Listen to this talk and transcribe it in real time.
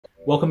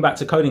Welcome back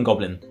to Coding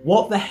Goblin.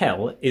 What the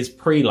hell is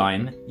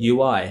Preline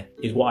UI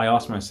is what I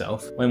asked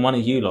myself when one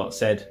of you lot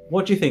said,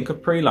 what do you think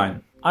of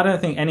Preline? I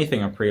don't think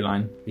anything of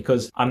Preline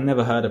because I've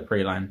never heard of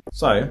Preline.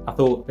 So I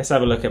thought, let's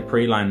have a look at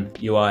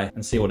Preline UI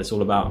and see what it's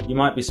all about. You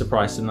might be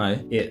surprised to know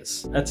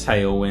it's a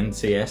Tailwind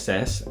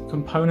CSS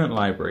component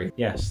library.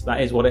 Yes,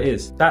 that is what it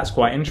is. That's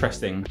quite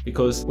interesting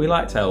because we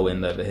like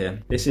Tailwind over here.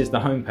 This is the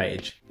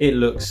homepage. It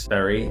looks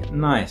very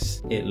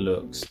nice. It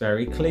looks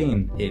very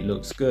clean. It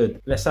looks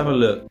good. Let's have a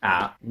look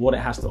at what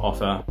it has to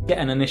offer, get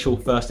an initial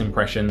first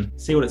impression,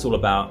 see what it's all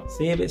about,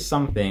 see if it's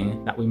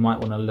something that we might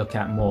want to look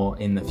at more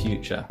in the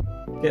future.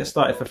 Get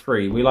started for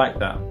free. We like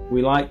that.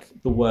 We like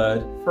the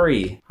word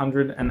free.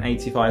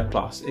 185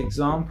 plus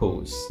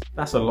examples.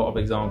 That's a lot of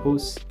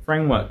examples.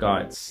 Framework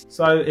guides.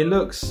 So it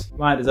looks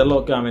like there's a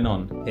lot going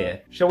on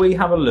here. Shall we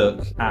have a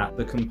look at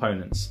the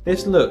components?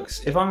 This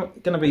looks, if I'm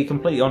going to be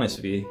completely honest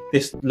with you,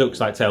 this looks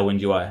like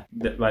Tailwind UI.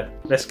 Like,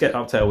 let's get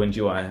up Tailwind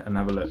UI and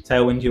have a look.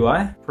 Tailwind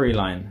UI,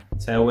 Preline.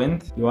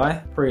 Tailwind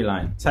UI,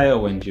 Preline.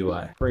 Tailwind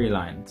UI,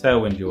 Preline.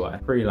 Tailwind UI,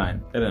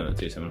 Preline. They don't look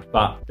too similar,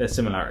 but there's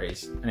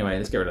similarities. Anyway,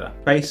 let's get rid of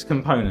that. Base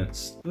components.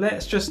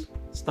 Let's just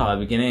start at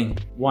the beginning.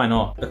 Why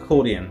not?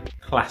 Accordion.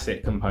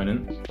 Classic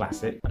component.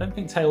 Classic. I don't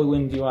think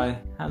Tailwind UI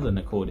has an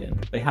accordion.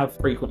 They have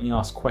frequently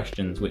asked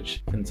questions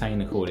which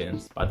contain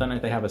accordions, but I don't know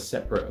if they have a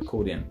separate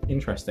accordion.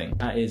 Interesting.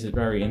 That is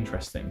very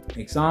interesting.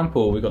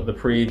 Example, we've got the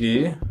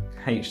preview,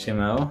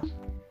 HTML.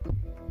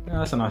 Yeah,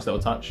 that's a nice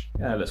little touch.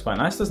 Yeah, it looks quite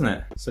nice, doesn't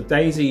it? So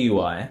Daisy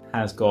UI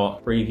has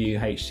got preview,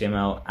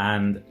 HTML,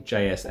 and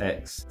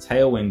JSX.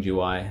 Tailwind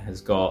UI has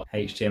got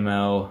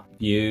HTML,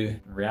 Vue,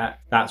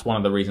 React. That's one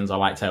of the reasons I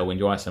like Tailwind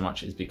UI so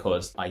much, is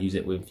because I use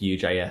it with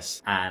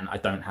Vue.js and I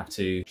don't have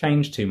to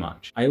change too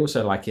much. I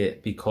also like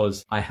it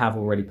because I have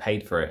already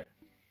paid for it.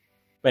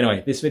 But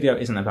anyway, this video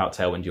isn't about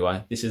Tailwind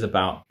UI. This is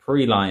about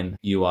Preline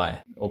UI,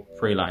 or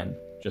Preline,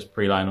 just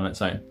Preline on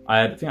its own.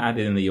 I think I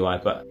added in the UI,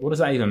 but what does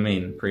that even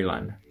mean,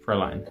 Preline?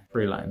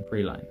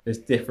 Preline. There's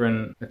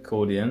different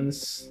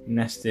accordions,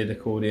 nested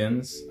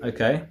accordions.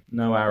 Okay,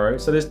 no arrow.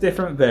 So there's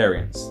different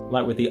variants,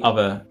 like with the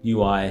other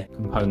UI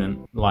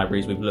component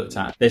libraries we've looked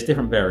at. There's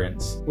different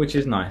variants, which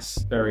is nice.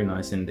 Very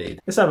nice indeed.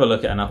 Let's have a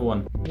look at another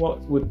one.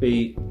 What would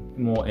be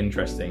more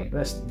interesting?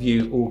 Let's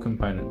view all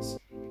components.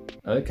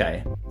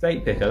 Okay,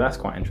 date picker, that's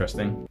quite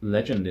interesting.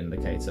 Legend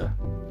indicator.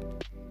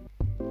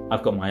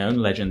 I've got my own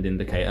legend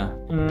indicator.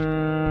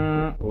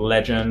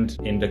 Legend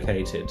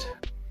indicated.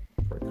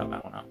 Probably cut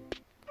that one out.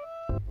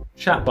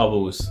 Chat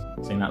bubbles.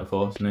 Seen that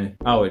before, it's new.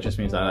 Oh, it just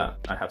means like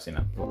that. I have seen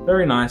that before.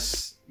 Very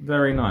nice,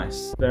 very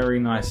nice, very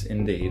nice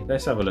indeed.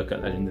 Let's have a look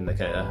at legend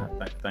indicator.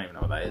 I don't even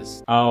know what that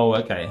is. Oh,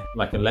 okay,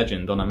 like a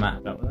legend on a map.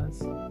 Is that what that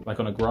is? Like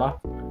on a graph?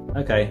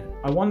 Okay,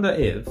 I wonder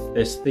if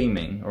there's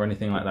theming or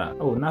anything like that.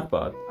 Oh,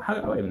 navbar.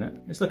 Wait a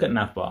minute, let's look at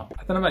navbar.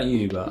 I don't know about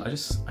you, but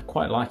I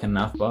quite like a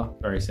navbar.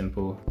 Very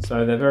simple.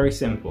 So they're very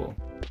simple.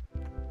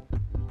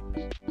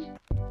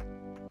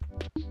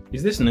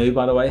 Is this new,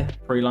 by the way?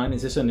 Preline,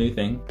 is this a new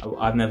thing?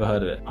 I've never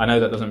heard of it. I know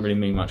that doesn't really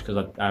mean much because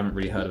I haven't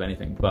really heard of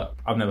anything, but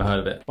I've never heard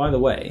of it. By the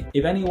way,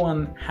 if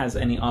anyone has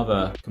any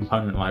other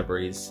component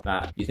libraries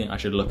that you think I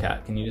should look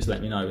at, can you just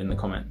let me know in the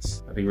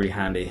comments? That'd be really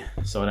handy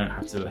so I don't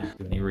have to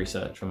do any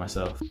research for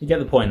myself. You get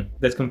the point.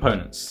 There's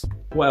components.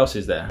 What else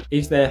is there?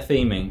 Is there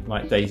theming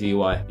like Daisy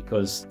UI?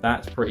 Because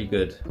that's pretty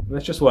good.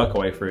 Let's just work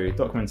our way through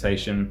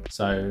documentation.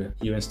 So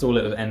you install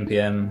it with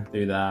npm,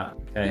 do that.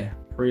 Okay,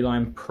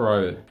 Preline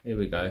Pro, here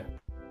we go.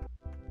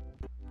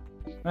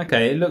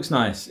 Okay, it looks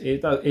nice.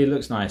 It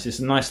looks nice.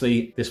 It's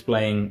nicely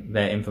displaying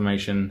their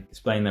information,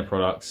 displaying their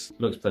products.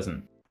 Looks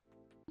pleasant.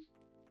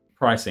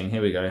 Pricing,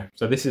 here we go.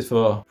 So this is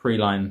for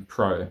Preline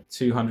Pro,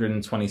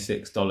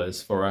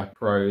 $226 for a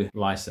Pro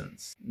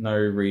license. No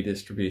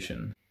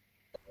redistribution.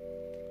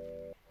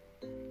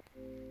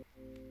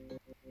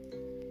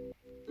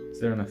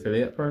 Is there an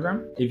affiliate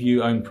program? If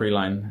you own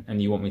Preline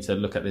and you want me to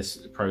look at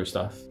this Pro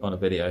stuff on a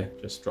video,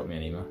 just drop me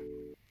an email.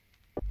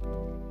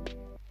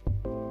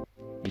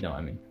 You know what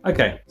I mean.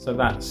 Okay, so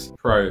that's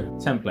Pro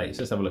templates.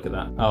 Let's have a look at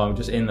that. Oh, I'm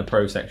just in the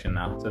Pro section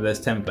now. So there's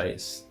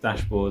templates,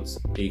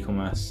 dashboards,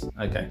 e-commerce.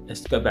 Okay,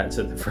 let's go back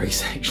to the free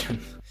section.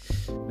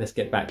 Let's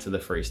get back to the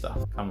free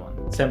stuff. Come on,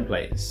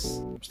 templates.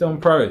 I'm still on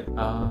Pro.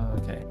 Oh,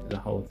 okay, there's a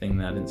whole thing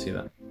there. I didn't see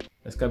that.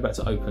 Let's go back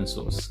to open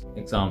source.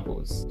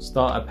 Examples,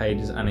 starter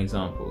pages and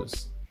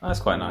examples. That's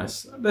quite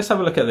nice. Let's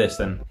have a look at this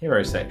then.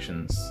 Hero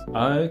sections.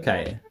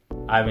 Okay.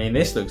 I mean,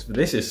 this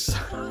is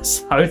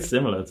so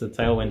similar to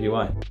Tailwind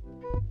UI.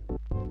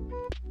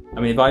 I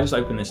mean, if I just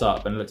opened this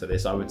up and looked at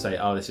this, I would say,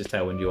 oh, this is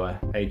Tailwind UI.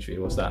 Page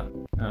view, what's that?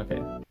 Okay.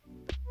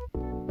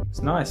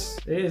 It's nice.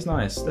 It is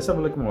nice. Let's have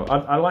a look more.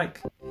 I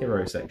like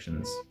hero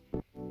sections.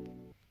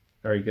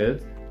 Very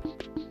good.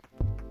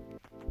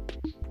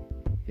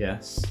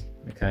 Yes.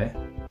 Okay.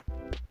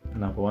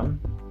 Another one.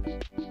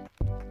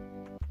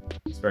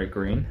 It's very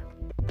green.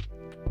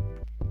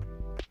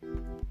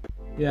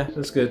 Yeah,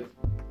 that's good.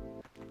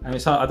 And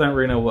it's hard, I don't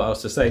really know what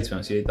else to say, to be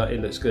honest with you. It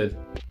looks good.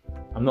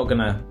 I'm not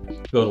gonna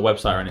build a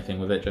website or anything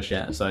with it just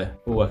yet, so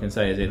all I can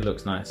say is it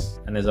looks nice.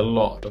 And there's a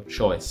lot of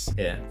choice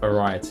here,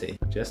 variety.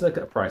 Just look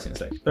at the pricing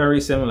section. Very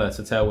similar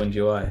to Tailwind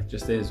UI,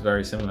 just is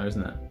very similar,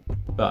 isn't it?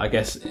 But I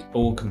guess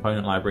all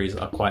component libraries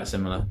are quite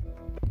similar.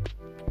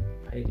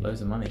 Paid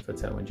loads of money for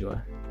Tailwind UI.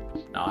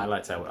 No, I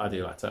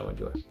do like Tailwind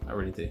UI. I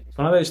really do. It's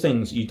one of those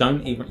things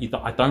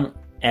I don't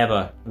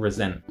ever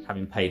resent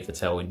having paid for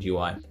Tailwind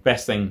UI.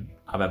 Best thing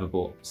I've ever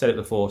bought. Said it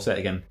before, say it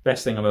again.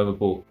 Best thing I've ever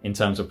bought in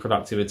terms of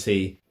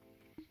productivity.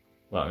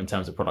 Well, in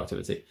terms of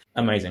productivity.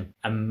 Amazing,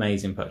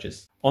 amazing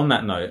purchase. On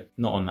that note,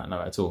 not on that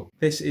note at all.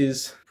 This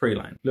is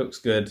Preline. Looks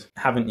good.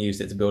 Haven't used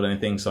it to build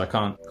anything, so I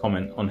can't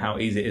comment on how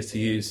easy it is to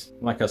use.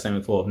 Like I was saying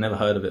before, I've never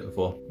heard of it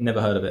before.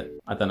 Never heard of it.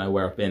 I don't know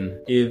where I've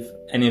been. If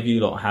any of you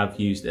lot have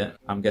used it,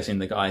 I'm guessing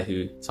the guy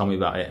who told me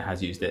about it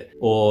has used it,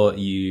 or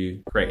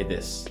you created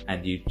this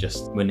and you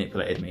just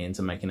manipulated me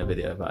into making a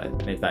video about it.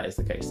 And if that is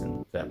the case,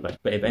 then fair play.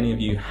 But if any of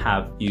you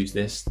have used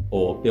this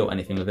or built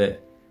anything with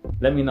it,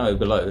 let me know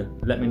below.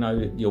 Let me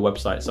know your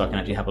website so I can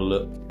actually have a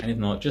look. And if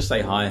not, just say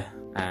hi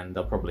and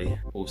I'll probably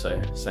also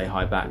say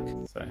hi back.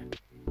 So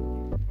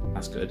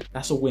that's good.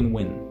 That's a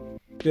win-win.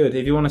 Good.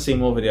 If you want to see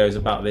more videos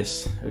about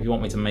this, if you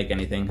want me to make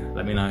anything,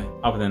 let me know.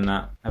 Other than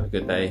that, have a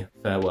good day.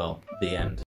 Farewell. The end.